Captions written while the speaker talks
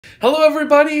Hello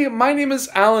everybody, my name is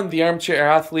Alan, the Armchair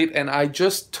Athlete, and I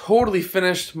just totally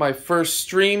finished my first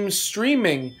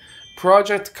streaming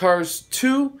Project Cars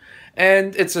 2,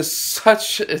 and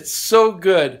it's so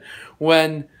good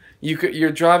when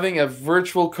you're driving a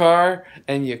virtual car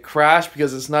and you crash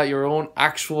because it's not your own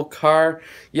actual car.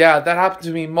 Yeah, that happened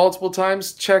to me multiple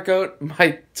times. Check out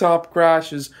my top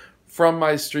crashes from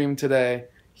my stream today.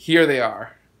 Here they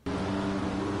are.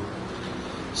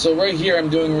 So right here I'm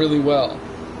doing really well.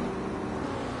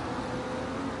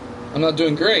 I'm not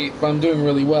doing great, but I'm doing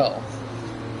really well.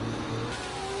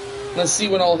 Let's see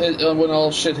when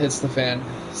all shit hits the fan.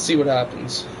 See what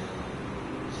happens.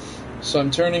 So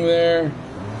I'm turning there.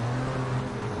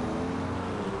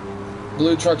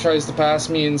 Blue truck tries to pass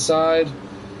me inside.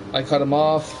 I cut him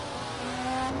off.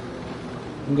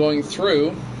 I'm going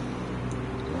through.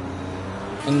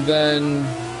 And then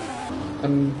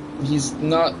he's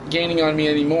not gaining on me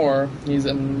anymore.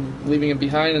 I'm leaving him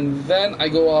behind, and then I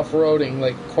go off-roading,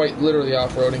 like quite literally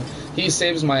off-roading. He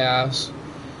saves my ass.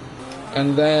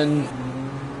 And then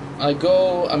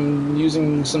I'm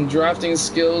using some drafting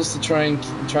skills to try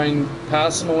and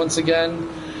pass him once again.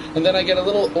 And then I get a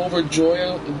little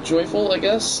joyful, I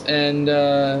guess, and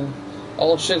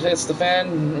all shit hits the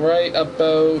fan right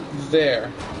about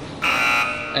there.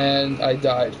 And I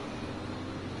died.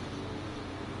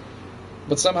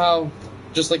 But somehow,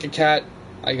 just like a cat,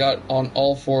 I got on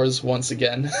all fours once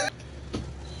again.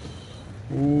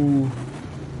 Ooh.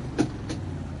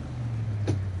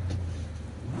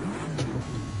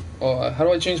 Oh, how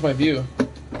do I change my view?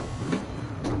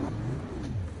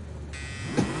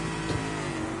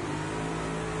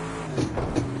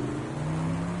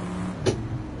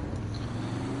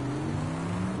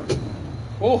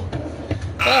 Oh!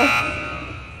 Ah!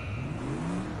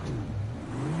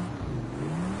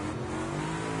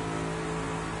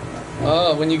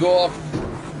 When you go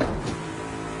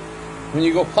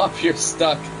off, you're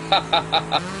stuck.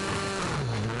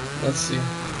 Let's see.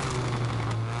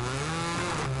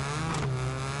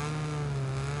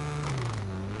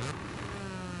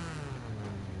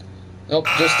 Nope,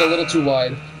 just a little too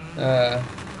wide.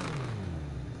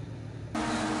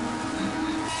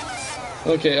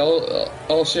 Okay,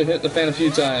 all shit hit the fan a few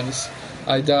times.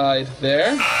 I died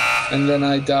there, and then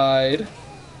I died.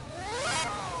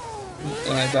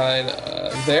 And I died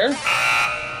there,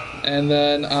 and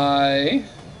then I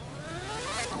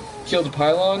killed a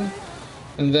pylon,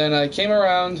 and then I came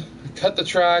around, cut the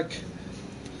track,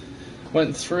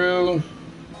 went through,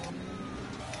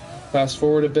 fast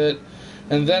forward a bit,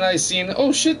 and then I seen,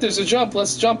 oh shit, there's a jump,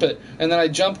 let's jump it, and then I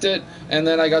jumped it, and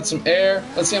then I got some air,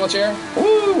 let's see how much air,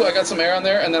 woo, I got some air on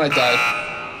there, and then I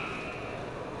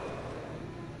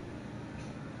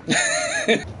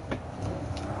died.